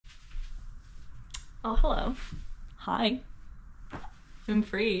Oh, hello. Hi. I'm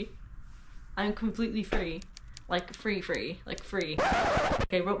free. I'm completely free. Like free. Like free.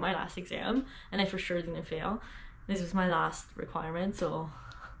 I wrote my last exam and I for sure didn't fail. This was my last requirement, so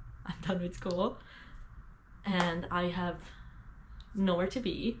I'm done with school. And I have nowhere to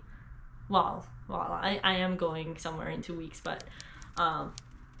be. Well, I am going somewhere in 2 weeks, but I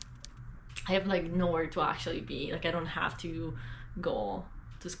have like nowhere to actually be. Like I don't have to go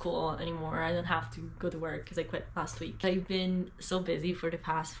to school anymore. I don't have to go to work because I quit last week. I've been so busy for the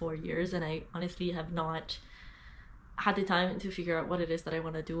past 4 years and I honestly have not had the time to figure out what it is that I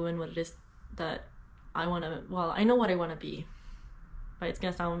want to do and what it is that I want to, well, I know what I want to be, but it's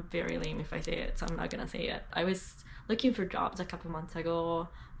gonna sound very lame if I say it, so I'm not gonna say it. I was looking for jobs a couple months ago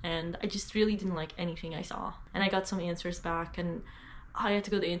and I just really didn't like anything I saw, and I got some answers back and I had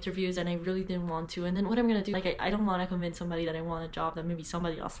to go to interviews and I really didn't want to, and then what I'm gonna do, like I don't want to convince somebody that I want a job that maybe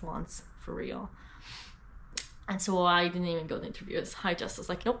somebody else wants for real. And so I didn't even go to interviews. I just was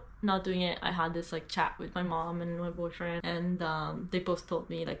like, nope, not doing it. I had this like chat with my mom and my boyfriend, and they both told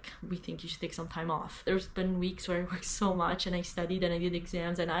me like, we think you should take some time off. There's been weeks where I worked so much and I studied and I did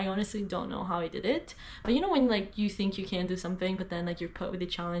exams, and I honestly don't know how I did it. But you know when like you think you can do something, but then like you're put with a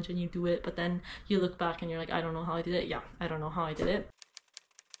challenge and you do it, but then you look back and you're like, I don't know how I did it. Yeah, I don't know how I did it.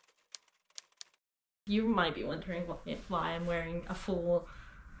 You might be wondering why I'm wearing a full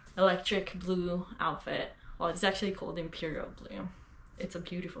electric blue outfit. Well, it's actually called Imperial Blue. It's a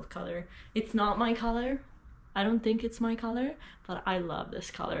beautiful color. It's not my color. I don't think it's my color, but I love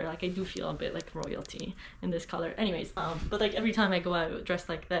this color. Like I do feel a bit like royalty in this color. Anyways, but like every time I go out dressed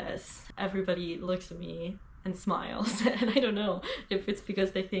like this, everybody looks at me and smiles. And I don't know if it's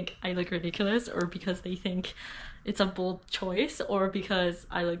because they think I look ridiculous or because they think it's a bold choice or because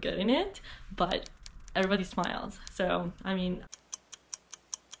I look good in it, but everybody smiles. So, I mean,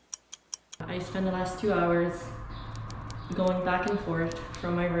 I spent the last 2 hours going back and forth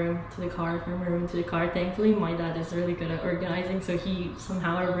from my room to the car, from my room to the car. Thankfully, my dad is really good at organizing, so he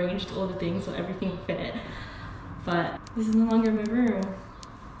somehow arranged all the things so everything fit. But this is no longer my room.